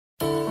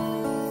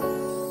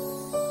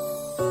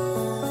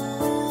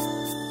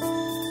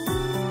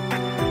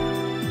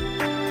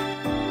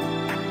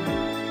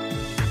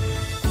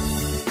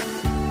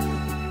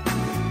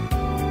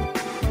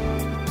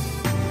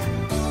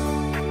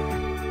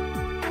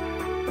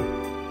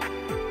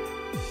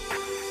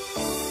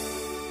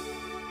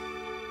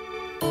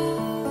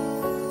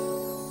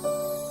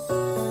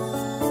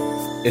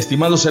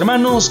Estimados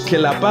hermanos, que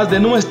la paz de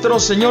nuestro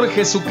Señor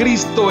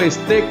Jesucristo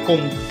esté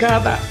con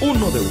cada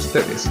uno de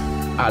ustedes.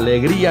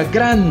 Alegría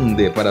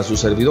grande para su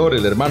servidor,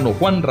 el hermano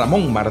Juan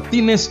Ramón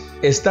Martínez,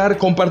 estar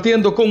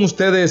compartiendo con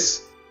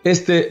ustedes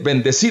este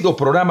bendecido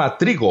programa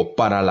Trigo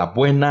para la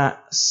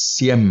Buena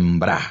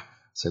Siembra.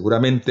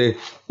 Seguramente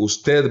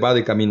usted va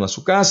de camino a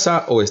su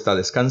casa o está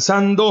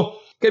descansando.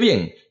 Qué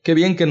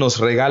bien que nos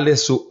regale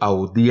su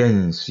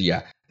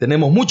audiencia.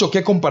 Tenemos mucho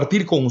que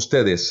compartir con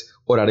ustedes.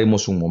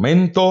 Oraremos un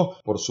momento,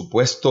 por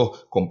supuesto,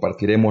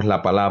 compartiremos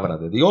la palabra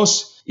de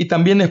Dios y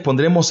también les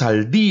pondremos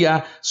al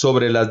día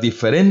sobre las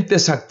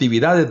diferentes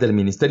actividades del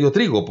Ministerio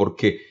Trigo,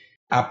 porque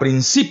a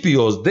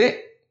principios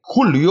de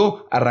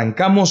julio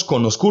arrancamos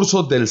con los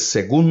cursos del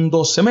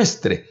segundo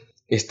semestre.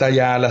 Está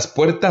ya a las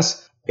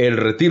puertas el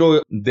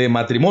retiro de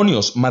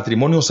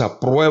matrimonios a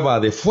prueba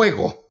de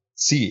fuego.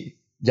 Sí.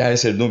 Ya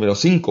es el número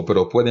 5,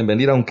 pero pueden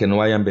venir aunque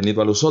no hayan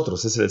venido a los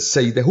otros. Es el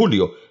 6 de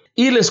julio.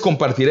 Y les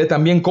compartiré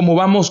también cómo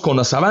vamos con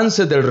los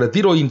avances del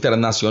Retiro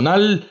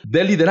Internacional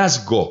de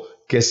Liderazgo,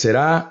 que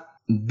será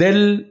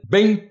del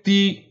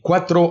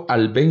 24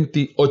 al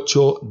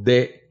 28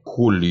 de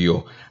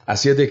julio.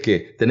 Así es de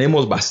que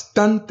tenemos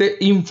bastante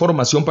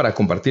información para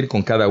compartir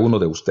con cada uno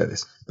de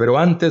ustedes. Pero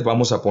antes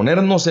vamos a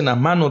ponernos en las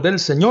manos del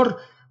Señor.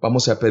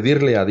 Vamos a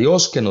pedirle a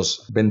Dios que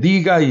nos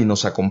bendiga y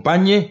nos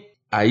acompañe.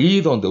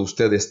 Ahí donde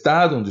usted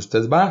está, donde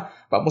usted va,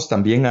 vamos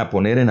también a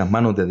poner en las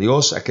manos de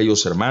Dios a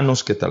aquellos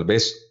hermanos que tal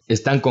vez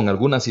están con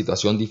alguna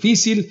situación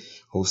difícil,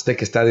 o usted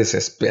que está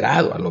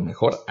desesperado, a lo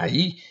mejor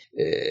ahí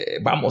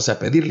vamos a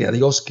pedirle a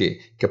Dios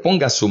que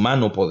ponga su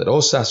mano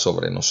poderosa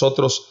sobre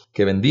nosotros,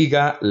 que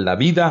bendiga la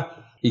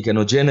vida y que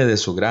nos llene de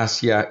su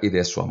gracia y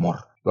de su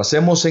amor. Lo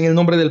hacemos en el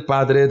nombre del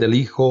Padre, del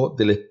Hijo,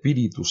 del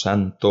Espíritu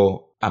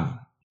Santo. Amén.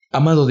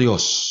 Amado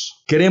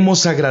Dios,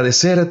 queremos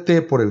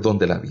agradecerte por el don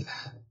de la vida.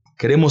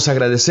 Queremos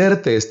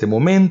agradecerte este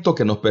momento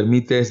que nos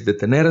permites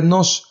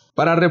detenernos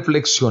para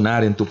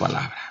reflexionar en tu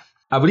palabra.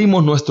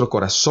 Abrimos nuestro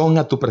corazón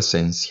a tu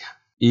presencia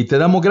y te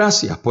damos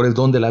gracias por el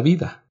don de la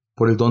vida,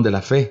 por el don de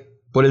la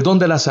fe, por el don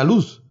de la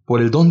salud,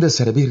 por el don de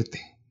servirte.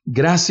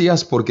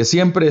 Gracias porque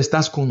siempre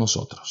estás con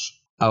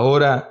nosotros.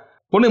 Ahora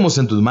ponemos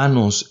en tus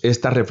manos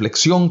esta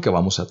reflexión que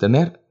vamos a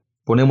tener.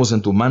 Ponemos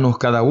en tus manos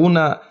cada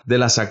una de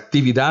las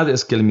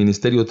actividades que el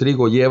Ministerio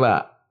Trigo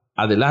lleva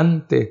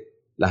adelante,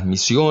 las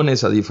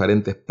misiones a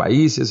diferentes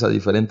países, a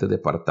diferentes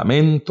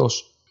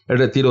departamentos, el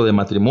retiro de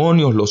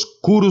matrimonios, los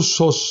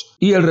cursos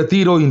y el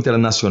retiro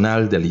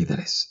internacional de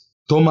líderes.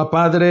 Toma,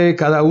 Padre,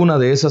 cada una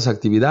de esas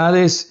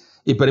actividades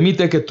y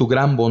permite que tu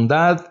gran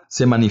bondad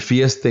se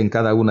manifieste en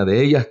cada una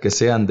de ellas, que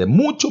sean de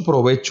mucho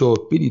provecho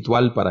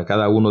espiritual para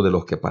cada uno de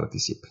los que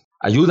participen.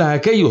 Ayuda a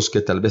aquellos que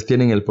tal vez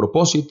tienen el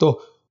propósito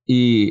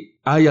y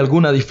hay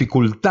alguna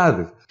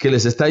dificultad que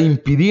les está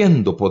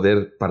impidiendo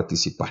poder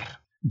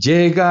participar.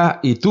 Llega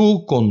y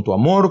tú, con tu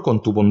amor,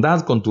 con tu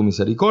bondad, con tu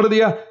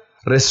misericordia,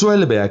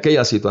 resuelve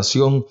aquella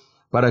situación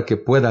para que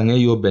puedan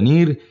ellos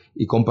venir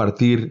y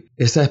compartir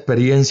esa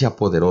experiencia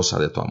poderosa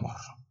de tu amor.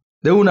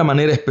 De una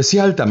manera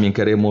especial también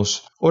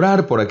queremos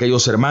orar por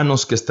aquellos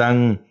hermanos que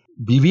están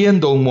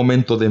viviendo un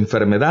momento de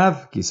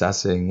enfermedad,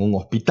 quizás en un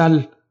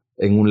hospital,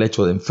 en un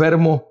lecho de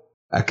enfermo,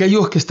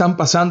 aquellos que están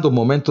pasando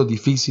momentos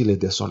difíciles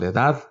de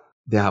soledad,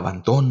 de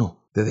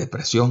abandono, de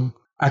depresión.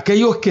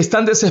 Aquellos que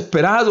están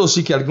desesperados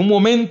y que algún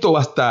momento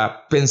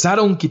hasta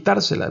pensaron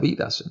quitarse la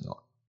vida, Señor.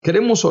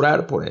 Queremos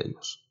orar por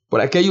ellos, por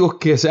aquellos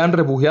que se han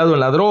refugiado en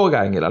la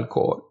droga, en el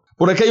alcohol,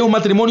 por aquellos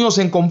matrimonios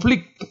en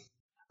conflicto,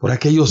 por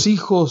aquellos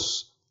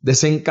hijos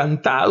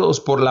desencantados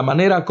por la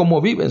manera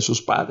como viven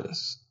sus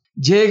padres.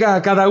 Llega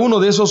a cada uno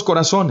de esos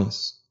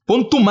corazones.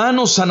 Pon tu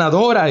mano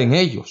sanadora en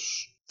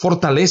ellos.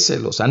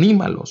 Fortalécelos,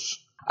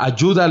 anímalos,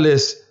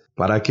 ayúdales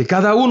para que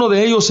cada uno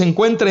de ellos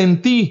encuentre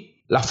en ti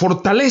la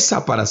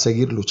fortaleza para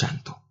seguir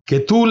luchando. Que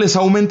tú les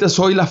aumentes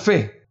hoy la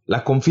fe,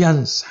 la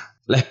confianza,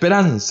 la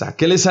esperanza,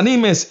 que les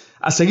animes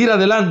a seguir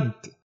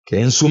adelante, que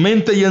en su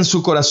mente y en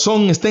su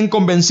corazón estén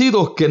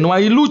convencidos que no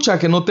hay lucha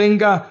que no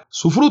tenga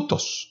sus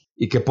frutos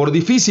y que por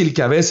difícil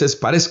que a veces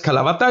parezca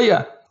la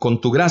batalla, con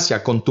tu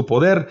gracia, con tu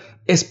poder,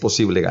 es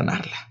posible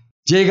ganarla.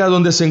 Llega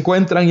donde se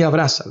encuentran y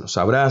abrázalos,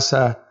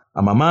 abraza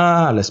a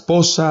mamá, a la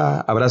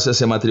esposa, abraza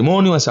ese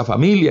matrimonio, a esa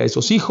familia, a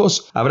esos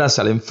hijos,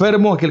 abraza al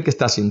enfermo, aquel que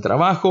está sin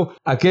trabajo,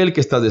 aquel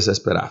que está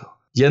desesperado.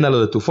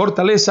 Llénalo de tu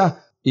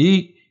fortaleza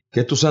y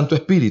que tu Santo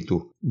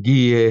Espíritu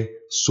guíe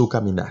su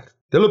caminar.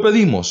 Te lo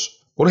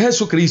pedimos por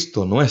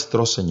Jesucristo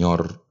nuestro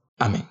Señor.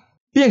 Amén.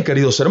 Bien,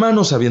 queridos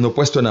hermanos, habiendo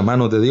puesto en la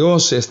mano de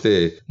Dios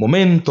este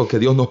momento que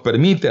Dios nos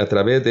permite a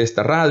través de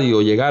esta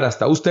radio llegar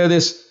hasta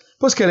ustedes,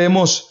 pues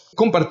queremos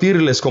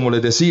compartirles, como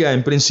les decía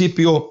en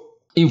principio,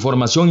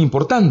 información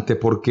importante,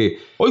 porque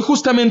hoy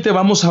justamente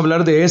vamos a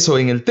hablar de eso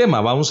en el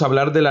tema. Vamos a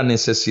hablar de la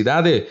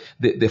necesidad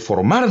de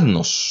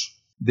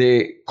formarnos,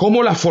 de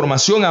cómo la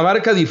formación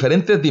abarca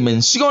diferentes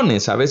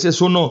dimensiones. A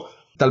veces uno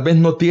tal vez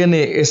no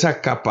tiene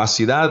esa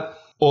capacidad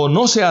o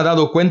no se ha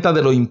dado cuenta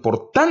de lo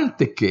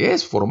importante que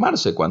es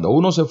formarse. Cuando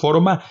uno se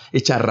forma,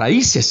 echa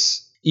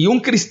raíces Y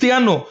un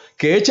cristiano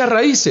que echa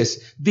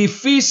raíces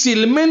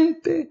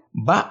difícilmente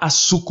va a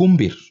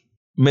sucumbir.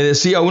 Me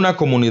decía una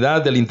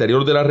comunidad del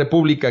interior de la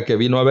República que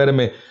vino a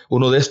verme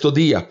uno de estos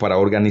días para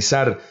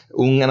organizar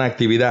una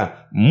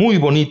actividad muy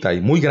bonita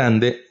y muy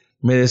grande.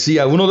 Me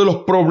decía, uno de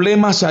los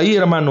problemas ahí,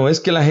 hermano, es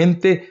que la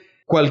gente,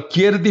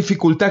 cualquier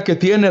dificultad que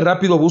tiene,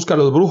 rápido busca a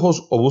los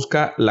brujos o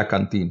busca la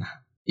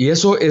cantina. Y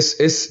eso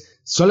es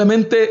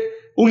solamente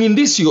un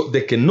indicio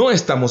de que no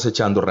estamos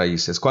echando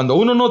raíces. Cuando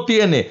uno no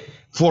tiene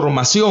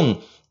formación,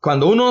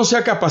 cuando uno no se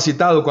ha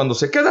capacitado, cuando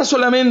se queda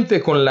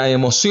solamente con la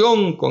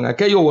emoción, con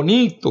aquello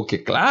bonito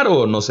que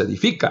claro nos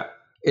edifica,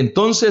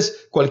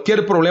 entonces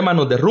cualquier problema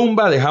nos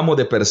derrumba, dejamos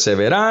de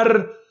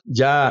perseverar,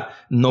 ya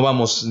no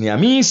vamos ni a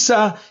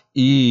misa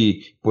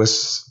y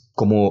pues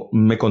como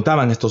me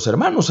contaban estos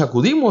hermanos,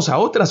 acudimos a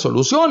otras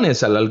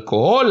soluciones, al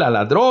alcohol, a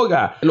la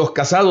droga. Los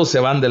casados se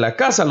van de la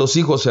casa, los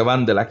hijos se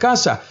van de la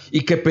casa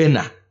y qué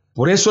pena.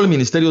 Por eso el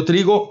Ministerio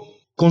Trigo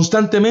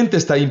constantemente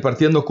está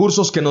impartiendo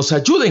cursos que nos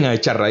ayuden a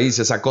echar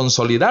raíces, a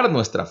consolidar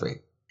nuestra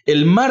fe.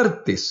 El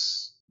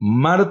martes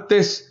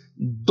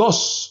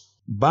 2,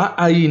 va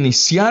a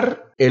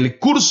iniciar el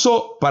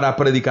curso para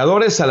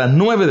predicadores a las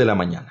 9 de la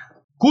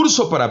mañana.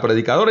 Curso para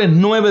predicadores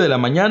 9 de la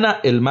mañana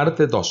el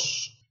martes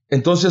 2.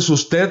 Entonces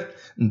usted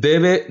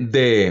debe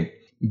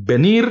de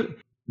venir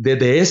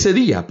desde ese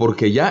día,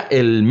 porque ya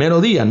el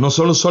mero día, no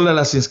solo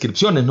las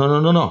inscripciones,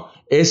 no.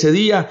 Ese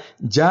día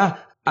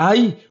ya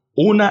hay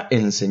una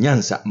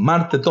enseñanza.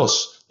 Martes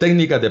 2,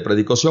 técnicas de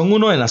predicación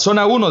 1 en la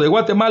zona 1 de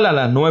Guatemala a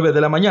las 9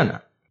 de la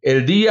mañana.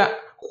 El día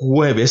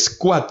jueves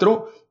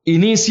 4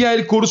 inicia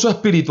el curso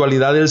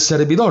Espiritualidad del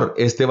Servidor.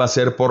 Este va a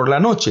ser por la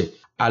noche,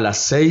 a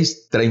las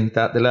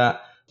 6:30 de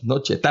la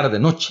noche,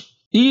 tarde-noche.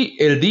 Y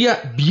el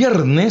día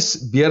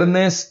viernes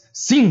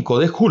 5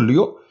 de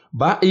julio,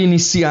 va a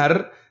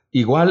iniciar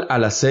igual a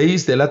las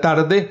 6 de la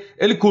tarde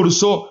el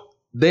curso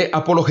de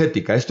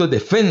apologética. Esto es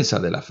defensa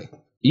de la fe.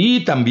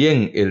 Y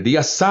también el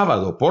día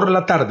sábado por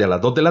la tarde, a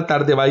las 2 de la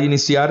tarde, va a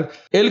iniciar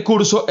el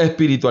curso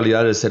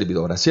Espiritualidad del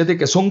Servidor. Así es de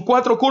que son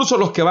 4 cursos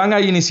los que van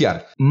a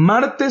iniciar.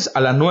 Martes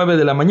a las 9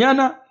 de la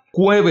mañana,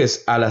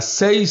 jueves a las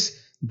 6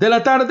 de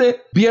la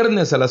tarde,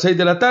 viernes a las 6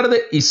 de la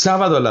tarde y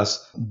sábado a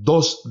las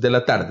 2 de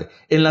la tarde.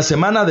 En la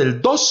semana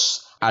del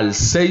 2 al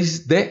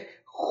 6 de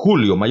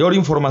julio. Mayor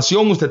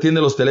información, usted tiene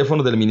los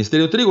teléfonos del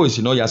Ministerio Trigo y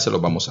si no, ya se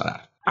los vamos a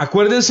dar.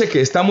 Acuérdense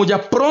que estamos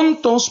ya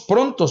prontos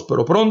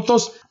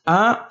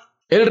a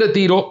el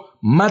retiro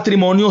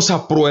Matrimonios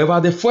a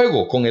Prueba de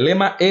Fuego, con el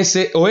lema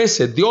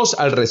SOS, Dios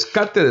al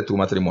rescate de tu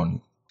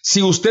matrimonio.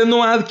 Si usted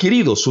no ha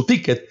adquirido su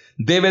ticket,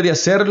 debe de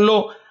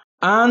hacerlo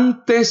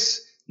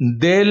antes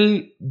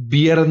del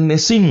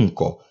viernes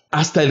 5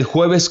 hasta el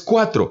jueves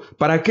 4.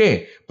 ¿Para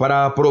qué?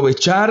 Para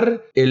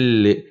aprovechar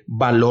el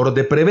valor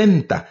de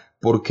preventa,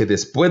 porque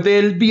después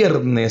del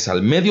viernes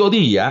al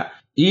mediodía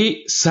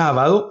y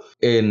sábado,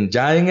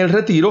 ya en el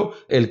retiro,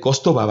 el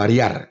costo va a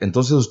variar.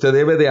 Entonces usted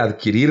debe de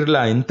adquirir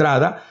la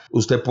entrada.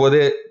 Usted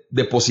puede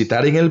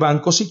depositar en el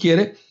banco si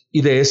quiere.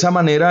 Y de esa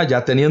manera,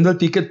 ya teniendo el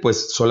ticket,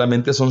 pues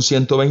solamente son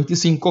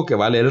 125 que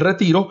vale el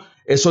retiro.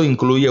 Eso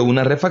incluye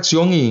una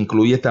refacción y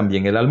incluye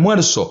también el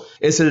almuerzo.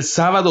 Es el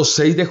sábado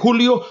 6 de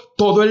julio,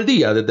 todo el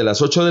día, desde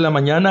las 8 de la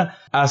mañana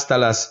hasta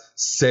las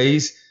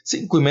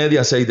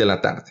 5:30, 6 de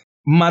la tarde.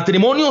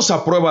 Matrimonios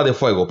a prueba de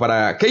fuego,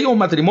 para aquellos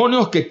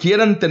matrimonios que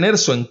quieran tener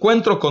su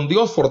encuentro con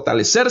Dios,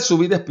 fortalecer su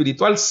vida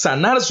espiritual,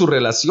 sanar sus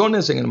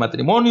relaciones en el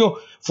matrimonio,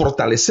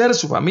 fortalecer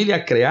su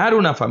familia, crear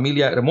una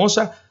familia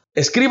hermosa.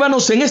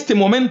 Escríbanos en este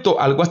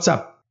momento al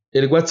WhatsApp.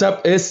 El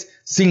WhatsApp es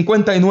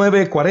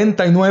 59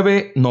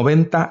 49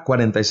 90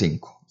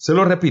 45. Se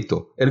lo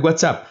repito, el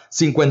WhatsApp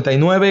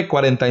 59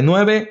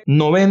 49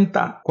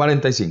 90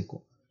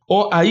 45.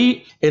 O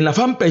ahí en la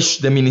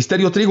fanpage de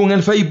Ministerio Trigo en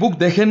el Facebook,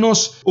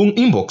 déjenos un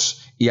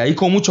inbox y ahí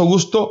con mucho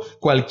gusto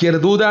cualquier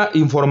duda,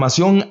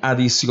 información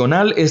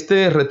adicional.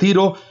 Este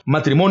retiro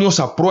Matrimonios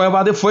a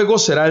Prueba de Fuego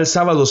será el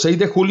sábado 6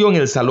 de julio en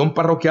el Salón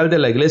Parroquial de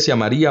la Iglesia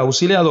María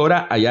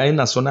Auxiliadora, allá en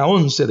la zona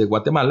 11 de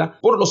Guatemala,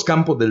 por los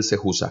campos del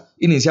Cejusa.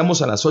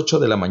 Iniciamos a las 8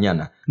 de la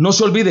mañana. No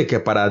se olvide que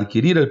para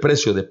adquirir el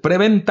precio de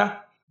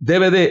preventa,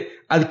 debe de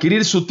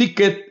adquirir su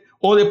ticket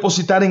o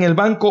depositar en el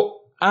banco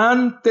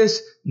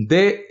antes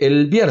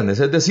del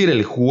viernes, es decir,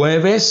 el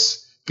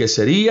jueves, que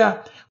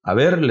sería,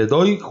 le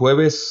doy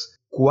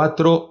jueves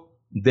 4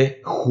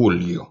 de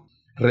julio.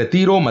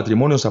 Retiro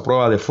Matrimonios a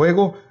Prueba de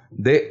Fuego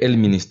del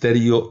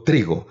Ministerio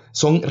Trigo.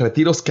 Son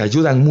retiros que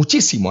ayudan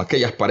muchísimo a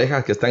aquellas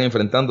parejas que están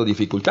enfrentando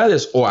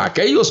dificultades o a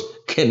aquellos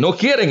que no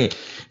quieren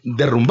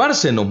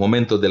derrumbarse en los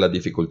momentos de las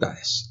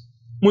dificultades.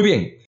 Muy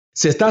bien,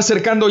 se está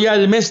acercando ya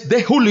el mes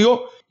de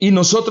julio y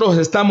nosotros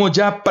estamos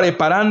ya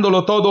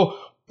preparándolo todo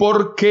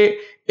porque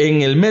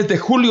en el mes de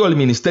julio el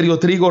Ministerio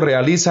Trigo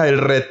realiza el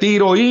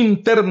Retiro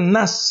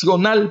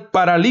Internacional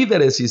para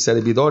Líderes y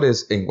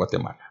Servidores en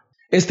Guatemala.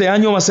 Este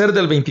año va a ser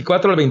del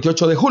 24 al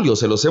 28 de julio.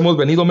 Se los hemos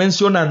venido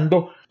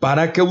mencionando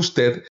para que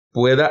usted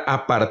pueda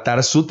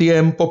apartar su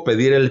tiempo,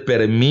 pedir el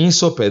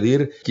permiso,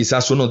 pedir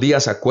quizás unos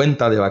días a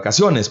cuenta de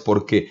vacaciones,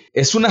 porque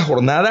es una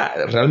jornada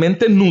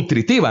realmente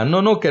nutritiva.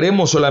 No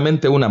queremos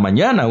solamente una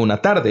mañana,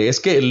 una tarde, es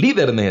que el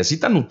líder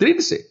necesita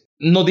nutrirse.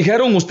 Nos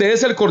dijeron, usted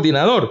es el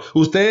coordinador,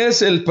 usted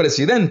es el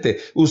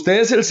presidente, usted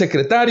es el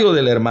secretario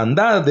de la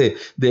hermandad,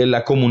 de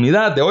la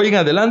comunidad, de hoy en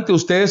adelante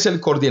usted es el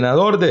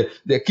coordinador de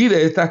aquí,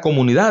 de esta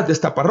comunidad, de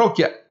esta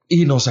parroquia.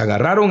 Y nos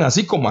agarraron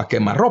así como a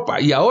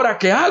quemarropa. ¿Y ahora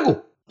qué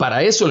hago?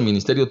 Para eso el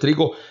Ministerio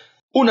Trigo,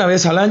 una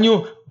vez al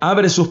año,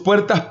 abre sus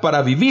puertas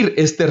para vivir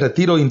este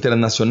retiro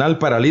internacional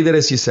para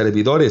líderes y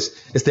servidores.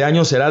 Este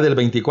año será del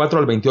 24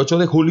 al 28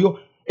 de julio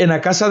en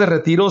la Casa de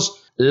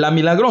Retiros La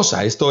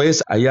Milagrosa. Esto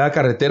es allá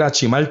carretera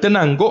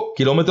Chimaltenango,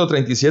 kilómetro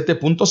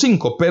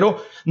 37.5, pero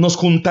nos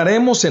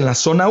juntaremos en la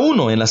zona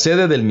 1, en la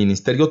sede del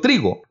Ministerio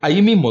Trigo,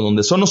 ahí mismo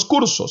donde son los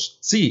cursos,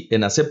 sí,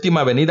 en la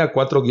séptima avenida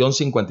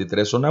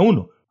 4-53, zona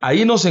 1.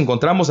 Ahí nos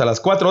encontramos a las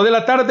 4 de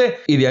la tarde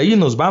y de ahí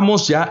nos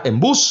vamos ya en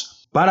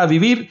bus para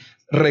vivir.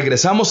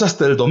 Regresamos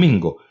hasta el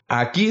domingo.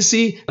 Aquí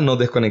sí nos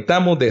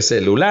desconectamos de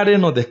celulares,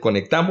 nos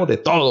desconectamos de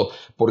todo,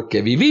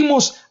 porque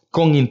vivimos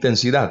con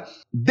intensidad.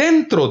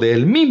 Dentro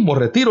del mismo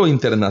retiro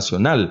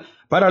internacional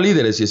para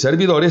líderes y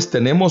servidores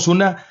tenemos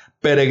una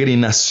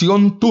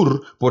peregrinación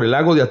tour por el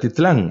lago de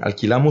Atitlán.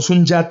 Alquilamos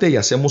un yate y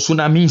hacemos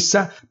una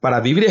misa para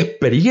vivir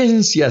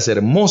experiencias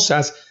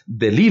hermosas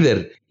de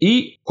líder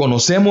y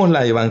conocemos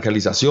la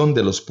evangelización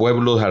de los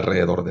pueblos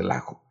alrededor del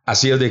lago.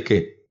 Así es de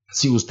que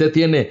si usted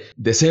tiene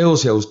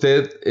deseos, si a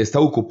usted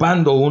está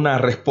ocupando una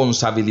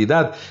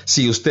responsabilidad,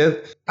 si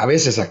usted a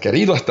veces ha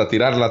querido hasta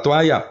tirar la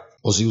toalla,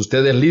 o si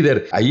usted es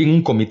líder ahí en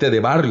un comité de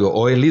barrio,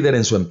 o es líder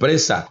en su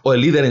empresa, o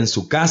es líder en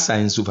su casa,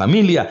 en su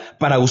familia,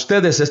 para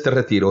usted es este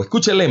retiro.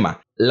 Escuche el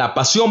lema: la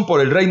pasión por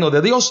el reino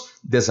de Dios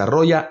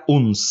desarrolla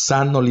un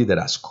sano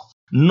liderazgo.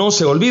 No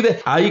se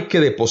olvide, hay que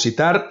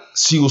depositar,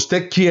 si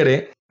usted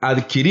quiere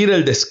adquirir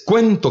el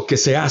descuento que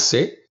se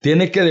hace,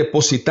 tiene que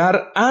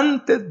depositar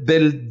antes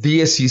del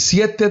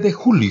 17 de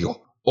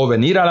julio o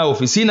venir a la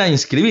oficina a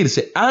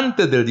inscribirse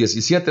antes del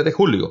 17 de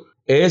julio.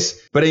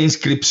 Es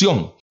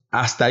preinscripción.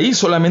 Hasta ahí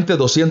solamente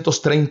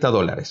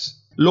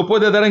 $230. Lo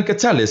puede dar en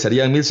quetzales,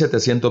 serían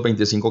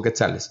 1,725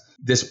 quetzales.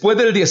 Después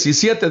del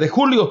 17 de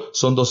julio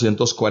son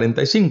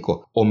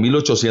 245 o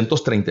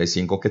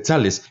 1,835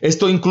 quetzales.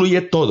 Esto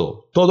incluye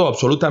todo,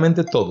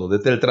 absolutamente todo,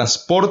 desde el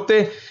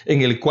transporte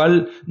en el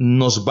cual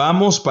nos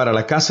vamos para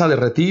la casa de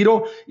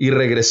retiro y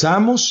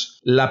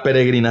regresamos, la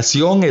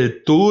peregrinación,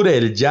 el tour,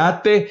 el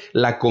yate,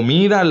 la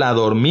comida, la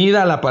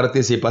dormida, la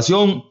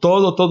participación,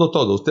 todo.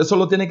 Usted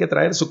solo tiene que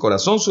traer su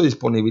corazón, su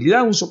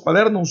disponibilidad, su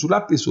cuaderno, su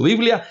lápiz, su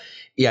Biblia.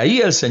 Y ahí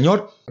el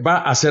Señor va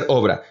a hacer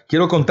obra.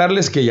 Quiero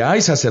contarles que ya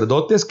hay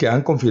sacerdotes que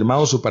han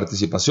confirmado su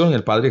participación.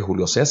 El padre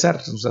Julio César,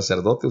 un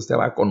sacerdote, usted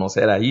va a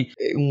conocer ahí,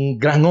 un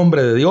gran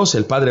hombre de Dios,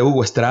 el padre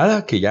Hugo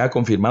Estrada, que ya ha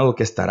confirmado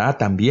que estará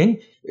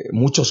también.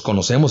 Muchos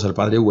conocemos al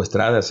padre Hugo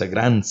Estrada, ese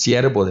gran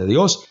siervo de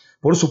Dios.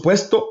 Por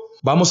supuesto,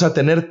 vamos a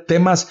tener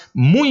temas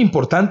muy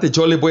importantes.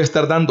 Yo les voy a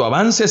estar dando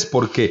avances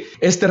porque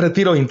este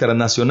retiro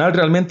internacional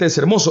realmente es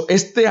hermoso.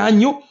 Este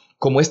año,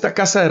 como esta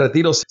casa de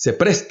retiros se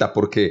presta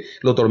porque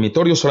los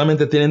dormitorios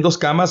solamente tienen 2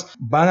 camas,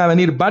 van a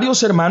venir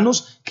varios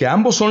hermanos que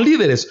ambos son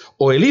líderes,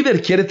 o el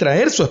líder quiere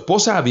traer su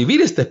esposa a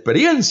vivir esta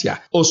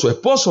experiencia, o su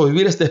esposo a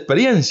vivir esta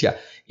experiencia,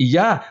 y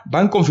ya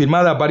van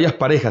confirmadas varias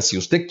parejas. Si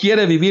usted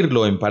quiere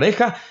vivirlo en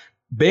pareja,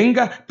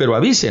 venga, pero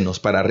avísenos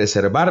para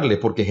reservarle,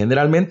 porque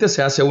generalmente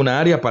se hace una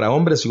área para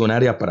hombres y una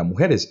área para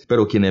mujeres,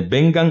 pero quienes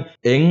vengan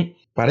en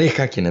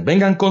pareja, quienes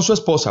vengan con su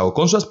esposa o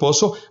con su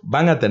esposo,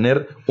 van a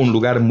tener un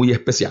lugar muy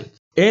especial.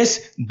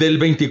 Es del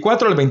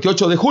 24 al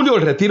 28 de julio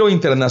el retiro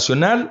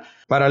internacional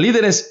para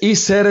líderes y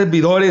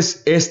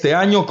servidores este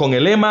año con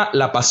el lema: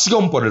 la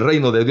pasión por el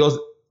reino de Dios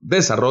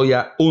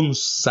desarrolla un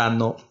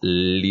sano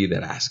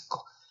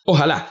liderazgo.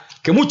 Ojalá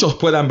que muchos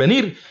puedan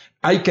venir.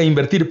 Hay que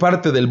invertir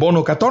parte del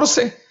bono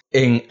 14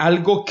 en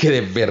algo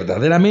que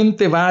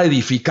verdaderamente va a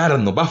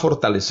edificarnos, va a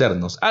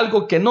fortalecernos.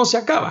 Algo que no se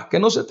acaba, que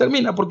no se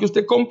termina, porque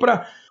usted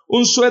compra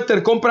un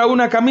suéter, compra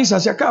una camisa,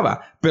 se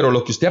acaba. Pero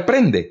lo que usted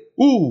aprende,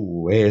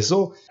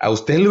 eso a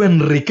usted lo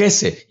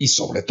enriquece. Y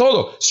sobre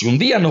todo, si un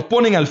día nos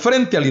ponen al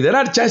frente a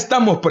liderar, ya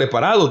estamos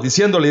preparados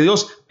diciéndole a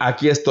Dios: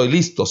 aquí estoy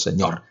listo,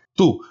 Señor.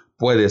 Tú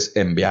puedes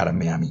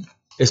enviarme a mí.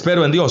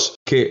 Espero en Dios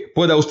que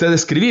pueda usted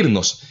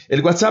escribirnos.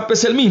 El WhatsApp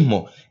es el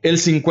mismo, el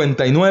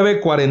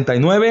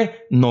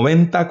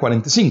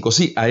 5949-9045.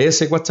 Sí, a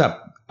ese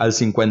WhatsApp, al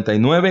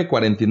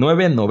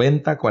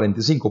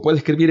 5949-9045. Puede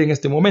escribir en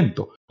este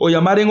momento o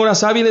llamar en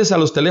horas hábiles a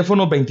los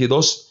teléfonos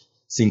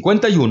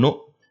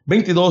 2251,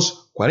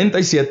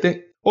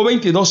 2247 o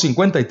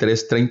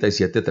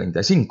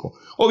 2253-3735.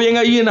 O bien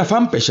ahí en la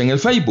fanpage, en el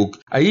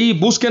Facebook. Ahí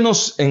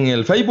búsquenos en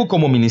el Facebook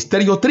como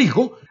Ministerio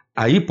Trigo.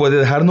 Ahí puede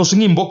dejarnos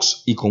un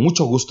inbox y con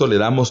mucho gusto le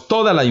damos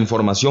toda la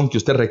información que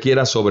usted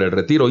requiera sobre el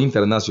Retiro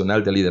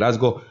Internacional de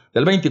Liderazgo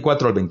del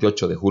 24 al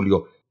 28 de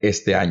julio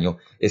este año.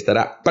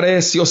 Estará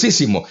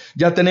preciosísimo.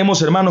 Ya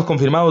tenemos hermanos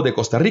confirmados de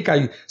Costa Rica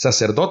y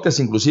sacerdotes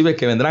inclusive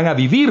que vendrán a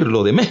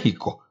vivirlo de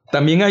México.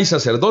 También hay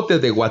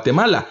sacerdotes de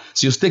Guatemala.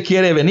 Si usted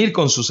quiere venir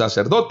con su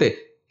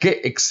sacerdote,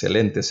 qué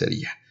excelente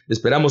sería.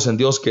 Esperamos en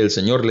Dios que el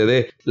Señor le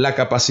dé la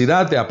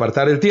capacidad de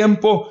apartar el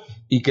tiempo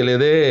y que le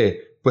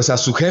dé, pues, a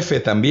su jefe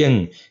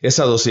también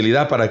esa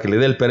docilidad para que le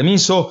dé el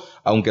permiso,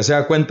 aunque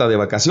sea cuenta de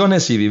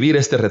vacaciones, y vivir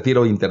este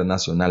retiro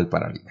internacional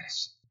para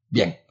líderes.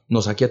 Bien,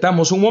 nos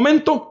aquietamos un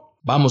momento.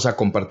 Vamos a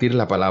compartir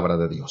la palabra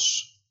de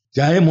Dios.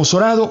 Ya hemos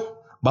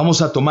orado.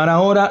 Vamos a tomar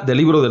ahora del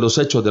libro de los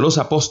Hechos de los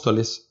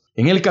Apóstoles,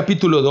 en el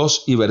capítulo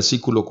 2 y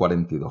versículo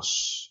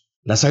 42.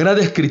 La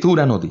Sagrada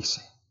Escritura nos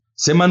dice: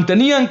 se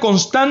mantenían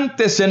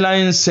constantes en la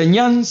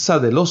enseñanza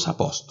de los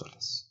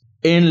apóstoles,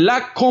 en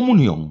la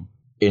comunión,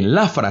 en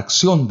la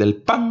fracción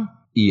del pan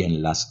y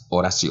en las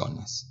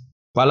oraciones.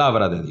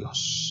 Palabra de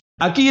Dios.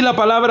 Aquí la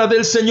palabra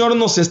del Señor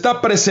nos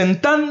está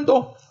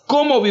presentando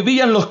cómo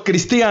vivían los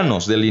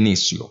cristianos del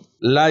inicio,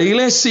 la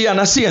iglesia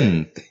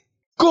naciente,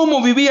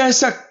 cómo vivía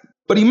esa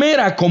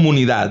primera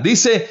comunidad.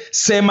 Dice,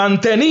 se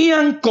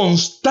mantenían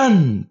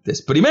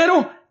constantes,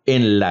 primero,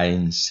 en la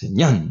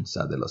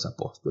enseñanza de los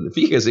apóstoles.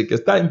 Fíjese que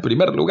está en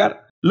primer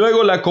lugar.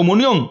 Luego la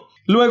comunión,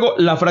 luego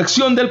la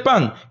fracción del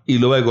pan y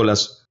luego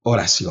las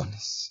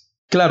oraciones.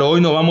 Claro,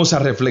 hoy no vamos a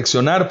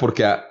reflexionar,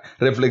 porque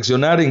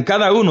reflexionar en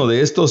cada uno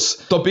de estos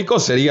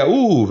tópicos sería,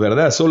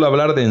 ¿verdad? Solo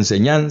hablar de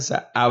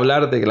enseñanza,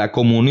 hablar de la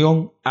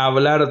comunión,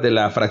 hablar de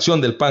la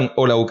fracción del pan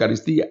o la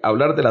Eucaristía,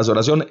 hablar de las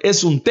oraciones,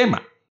 es un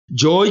tema.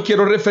 Yo hoy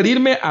quiero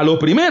referirme a lo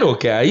primero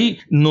que ahí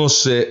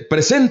nos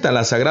presenta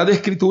la Sagrada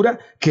Escritura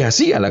que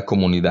hacía la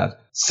comunidad.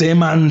 Se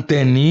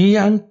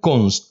mantenían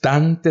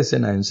constantes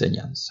en la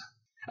enseñanza.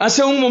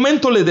 Hace un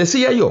momento les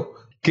decía yo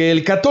que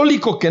el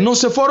católico que no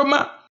se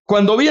forma,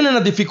 cuando vienen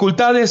las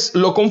dificultades,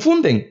 lo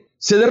confunden,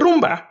 se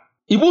derrumba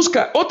y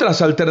busca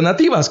otras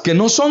alternativas que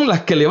no son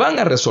las que le van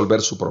a resolver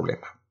su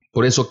problema.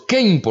 Por eso,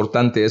 qué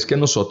importante es que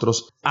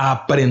nosotros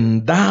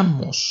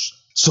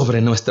aprendamos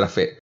sobre nuestra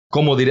fe.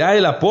 Como dirá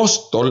el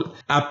apóstol,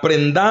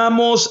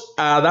 aprendamos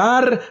a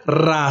dar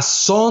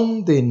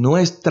razón de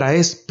nuestra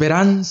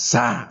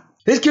esperanza.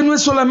 Es que no es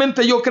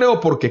solamente yo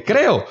creo porque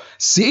creo.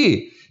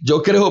 Sí,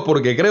 yo creo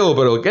porque creo,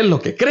 pero ¿qué es lo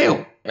que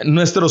creo?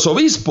 Nuestros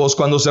obispos,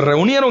 cuando se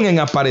reunieron en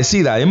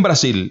Aparecida, en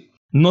Brasil,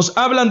 nos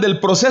hablan del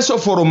proceso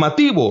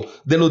formativo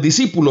de los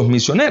discípulos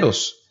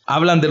misioneros.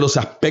 Hablan de los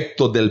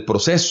aspectos del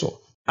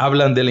proceso.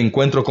 Hablan del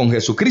encuentro con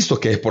Jesucristo,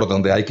 que es por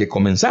donde hay que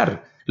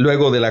comenzar.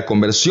 Luego de la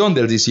conversión,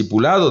 del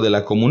discipulado, de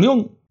la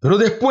comunión. Pero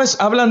después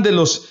hablan de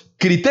los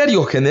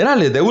criterios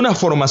generales de una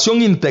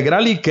formación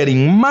integral y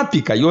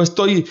querigmática. Yo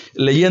estoy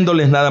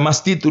leyéndoles nada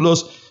más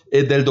títulos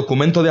del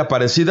documento de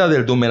Aparecida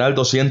del numeral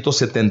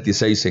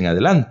 276 en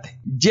adelante.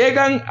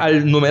 Llegan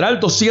al numeral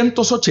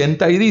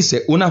 280 y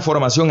dice, una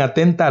formación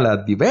atenta a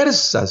las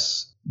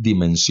diversas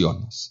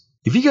dimensiones.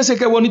 Y fíjese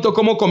qué bonito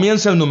cómo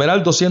comienza el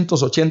numeral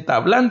 280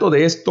 hablando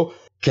de esto,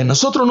 que a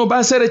nosotros nos va a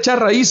hacer echar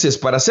raíces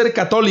para ser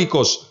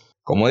católicos,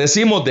 como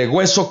decimos, de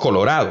hueso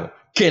colorado,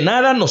 que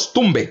nada nos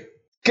tumbe,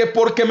 que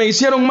porque me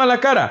hicieron mala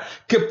cara,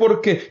 que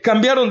porque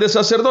cambiaron de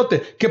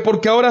sacerdote, que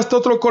porque ahora está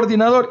otro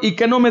coordinador y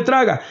que no me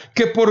traga,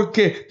 que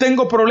porque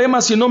tengo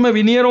problemas y no me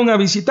vinieron a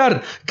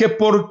visitar, que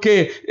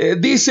porque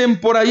dicen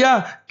por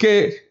allá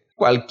que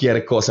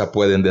cualquier cosa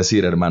pueden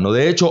decir, hermano.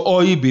 De hecho,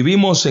 hoy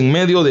vivimos en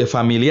medio de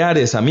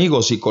familiares,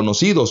 amigos y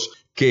conocidos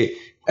que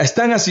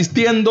están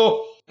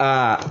asistiendo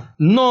a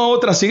no a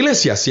otras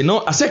iglesias,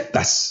 sino a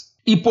sectas.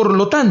 Y por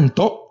lo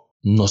tanto,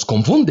 nos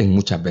confunden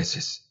muchas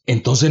veces.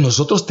 Entonces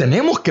nosotros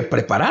tenemos que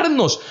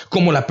prepararnos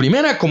como la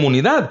primera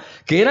comunidad,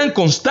 que eran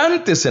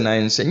constantes en la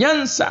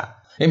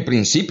enseñanza. En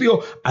principio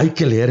hay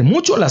que leer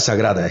mucho la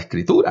Sagrada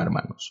Escritura,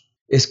 hermanos.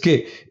 Es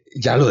que,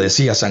 ya lo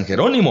decía San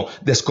Jerónimo,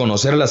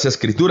 desconocer las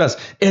Escrituras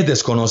es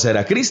desconocer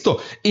a Cristo.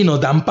 Y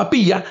nos dan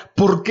papilla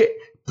porque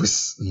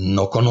pues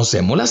no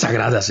conocemos las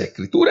Sagradas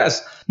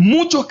Escrituras.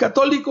 Muchos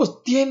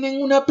católicos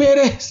tienen una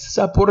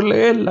pereza por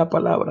leer la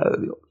palabra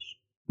de Dios.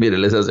 Mire,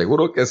 les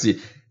aseguro que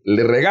si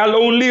le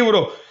regalo un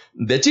libro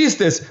de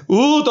chistes,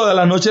 toda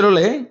la noche lo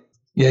leen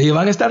y ahí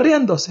van a estar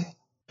riéndose.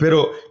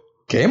 Pero,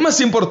 ¿qué es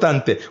más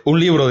importante? ¿Un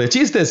libro de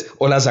chistes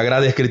o la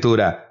Sagrada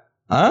Escritura?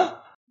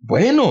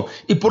 Bueno,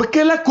 ¿y por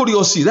qué la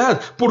curiosidad?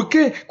 ¿Por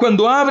qué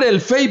cuando abre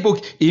el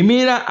Facebook y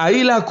mira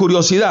ahí la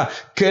curiosidad?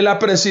 Que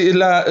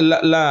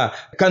la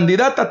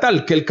candidata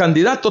tal, que el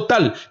candidato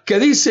tal, que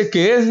dice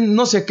que es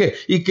no sé qué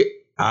y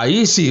que...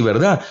 Ahí sí,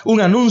 ¿verdad? Un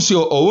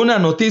anuncio o una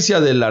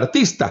noticia del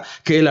artista,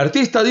 que el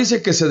artista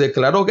dice que se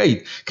declaró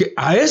gay, que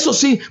a eso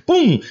sí,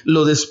 ¡pum!,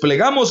 lo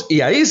desplegamos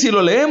y ahí sí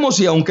lo leemos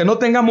y aunque no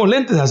tengamos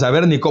lentes a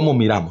saber ni cómo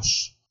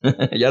miramos.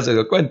 Ya se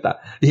dio cuenta.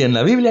 ¿Y en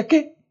la Biblia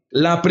qué?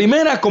 La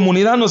primera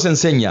comunidad nos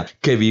enseña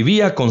que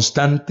vivía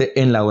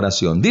constante en la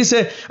oración.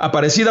 Dice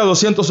Aparecida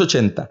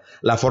 280,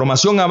 la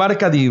formación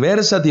abarca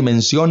diversas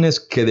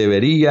dimensiones que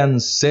deberían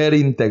ser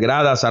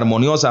integradas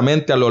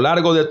armoniosamente a lo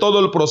largo de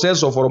todo el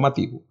proceso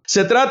formativo.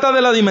 Se trata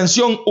de la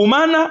dimensión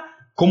humana,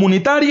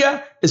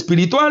 comunitaria,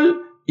 espiritual,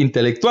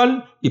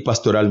 intelectual y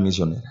pastoral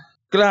misionera.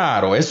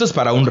 Claro, esto es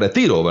para un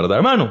retiro, ¿verdad,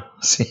 hermano?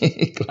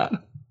 Sí,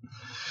 claro.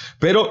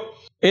 Pero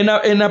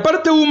en la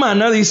parte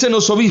humana, dicen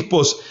los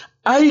obispos,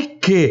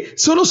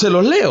 solo se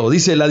los leo,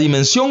 dice: la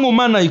dimensión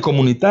humana y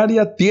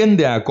comunitaria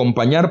tiende a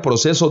acompañar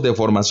procesos de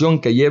formación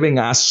que lleven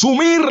a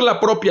asumir la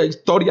propia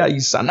historia y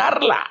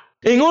sanarla,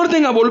 en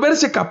orden a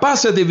volverse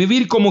capaces de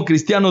vivir como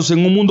cristianos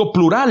en un mundo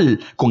plural,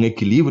 con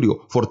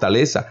equilibrio,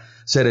 fortaleza,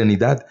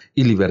 serenidad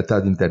y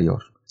libertad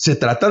interior. Se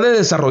trata de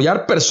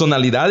desarrollar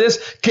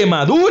personalidades que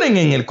maduren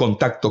en el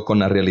contacto con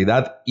la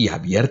realidad y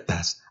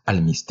abiertas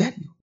al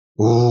misterio.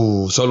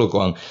 Solo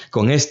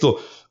con esto,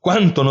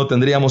 ¿cuánto no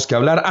tendríamos que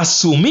hablar?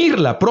 Asumir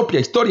la propia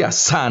historia,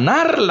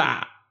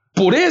 sanarla.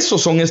 Por eso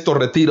son estos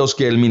retiros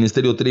que el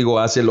Ministerio Trigo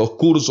hace, los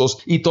cursos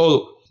y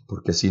todo.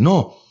 Porque si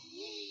no,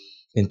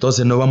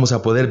 entonces no vamos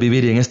a poder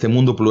vivir en este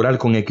mundo plural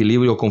con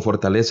equilibrio, con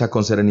fortaleza,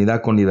 con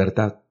serenidad, con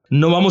libertad.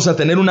 No vamos a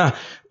tener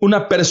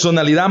una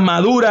personalidad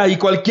madura y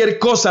cualquier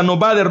cosa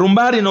nos va a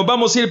derrumbar y nos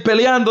vamos a ir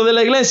peleando de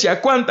la iglesia.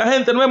 ¿Cuánta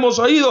gente no hemos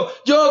oído?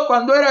 Yo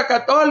cuando era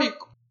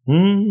católico.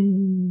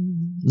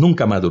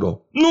 Nunca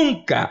maduró,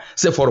 nunca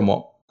se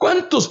formó.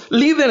 ¿Cuántos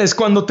líderes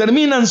cuando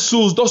terminan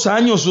sus 2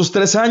 años, sus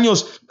 3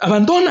 años,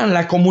 abandonan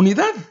la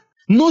comunidad?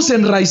 No se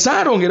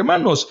enraizaron,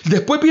 hermanos.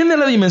 Después viene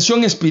la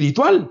dimensión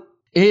espiritual.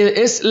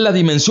 Es la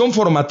dimensión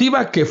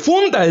formativa que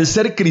funda el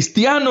ser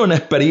cristiano en la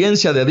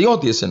experiencia de Dios,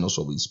 dicen los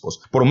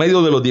obispos. Por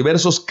medio de los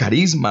diversos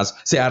carismas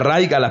se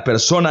arraiga la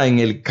persona en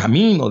el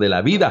camino de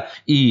la vida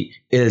y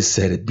el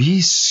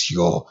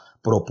servicio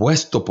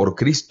propuesto por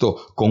Cristo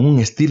con un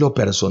estilo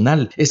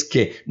personal. Es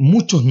que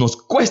muchos nos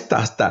cuesta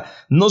hasta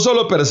no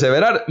solo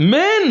perseverar,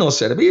 menos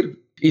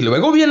servir. Y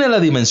luego viene la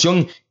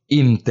dimensión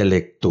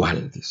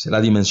intelectual, dice. La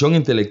dimensión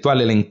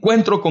intelectual, el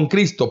encuentro con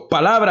Cristo,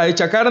 palabra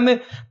hecha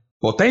carne,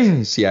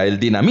 potencia el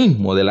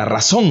dinamismo de la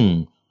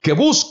razón que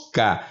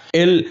busca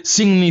el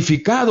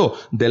significado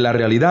de la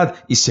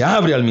realidad y se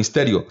abre al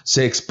misterio.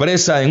 Se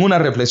expresa en una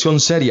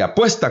reflexión seria,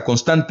 puesta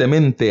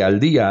constantemente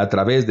al día a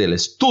través del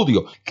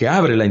estudio que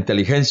abre la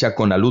inteligencia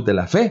con la luz de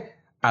la fe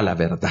a la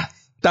verdad.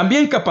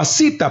 También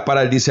capacita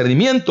para el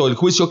discernimiento, el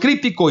juicio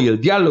crítico y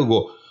el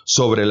diálogo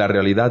sobre la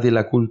realidad y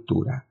la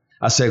cultura.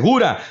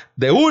 Asegura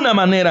de una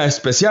manera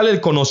especial el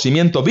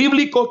conocimiento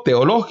bíblico,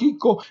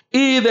 teológico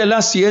y de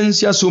las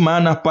ciencias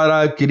humanas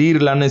para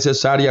adquirir la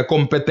necesaria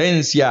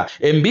competencia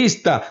en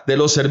vista de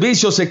los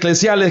servicios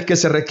eclesiales que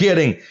se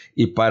requieren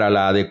y para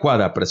la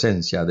adecuada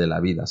presencia de la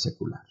vida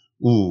secular.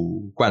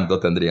 ¿Cuánto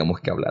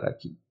tendríamos que hablar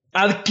aquí?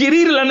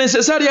 Adquirir la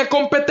necesaria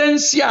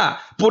competencia.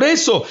 Por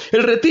eso,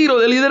 el retiro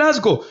de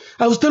liderazgo.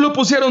 A usted lo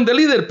pusieron de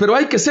líder, pero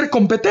hay que ser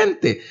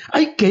competente.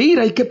 Hay que ir,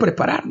 hay que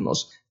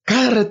prepararnos.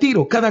 Cada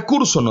retiro, cada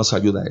curso nos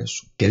ayuda a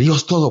eso. Que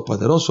Dios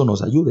Todopoderoso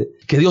nos ayude.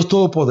 Que Dios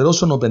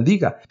Todopoderoso nos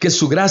bendiga. Que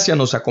su gracia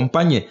nos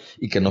acompañe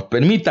y que nos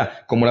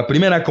permita, como la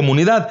primera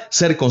comunidad,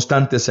 ser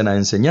constantes en la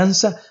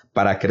enseñanza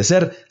para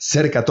crecer,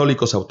 ser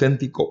católicos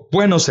auténticos,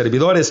 buenos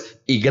servidores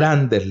y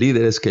grandes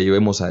líderes que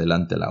llevemos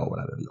adelante la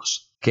obra de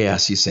Dios. Que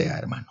así sea,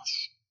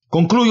 hermanos.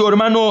 Concluyo,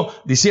 hermano,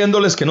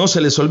 diciéndoles que no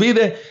se les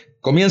olvide.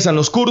 Comienzan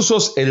los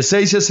cursos, el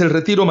 6 es el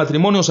retiro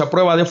matrimonios a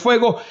prueba de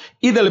fuego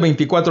y del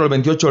 24 al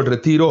 28 el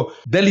retiro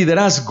de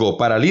liderazgo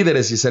para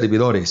líderes y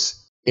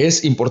servidores.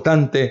 Es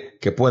importante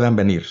que puedan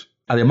venir.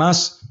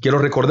 Además, quiero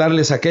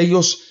recordarles a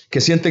aquellos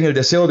que sienten el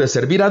deseo de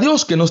servir a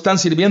Dios, que no están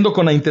sirviendo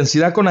con la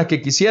intensidad con la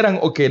que quisieran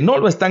o que no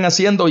lo están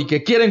haciendo y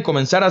que quieren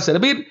comenzar a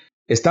servir.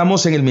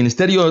 Estamos en el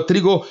Ministerio de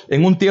Trigo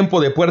en un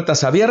tiempo de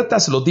puertas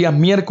abiertas. Los días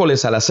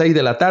miércoles a las 6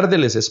 de la tarde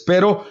les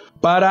espero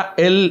para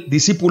el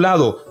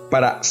discipulado,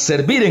 para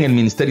servir en el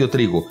Ministerio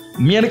Trigo.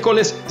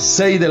 Miércoles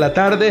 6 de la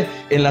tarde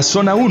en la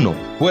zona 1.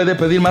 Puede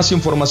pedir más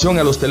información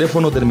a los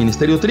teléfonos del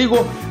Ministerio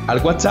Trigo, al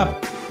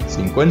WhatsApp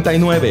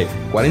 59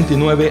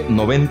 49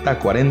 90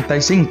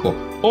 45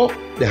 o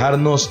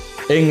dejarnos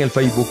en el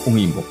Facebook un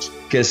inbox.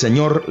 Que el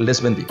Señor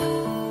les bendiga.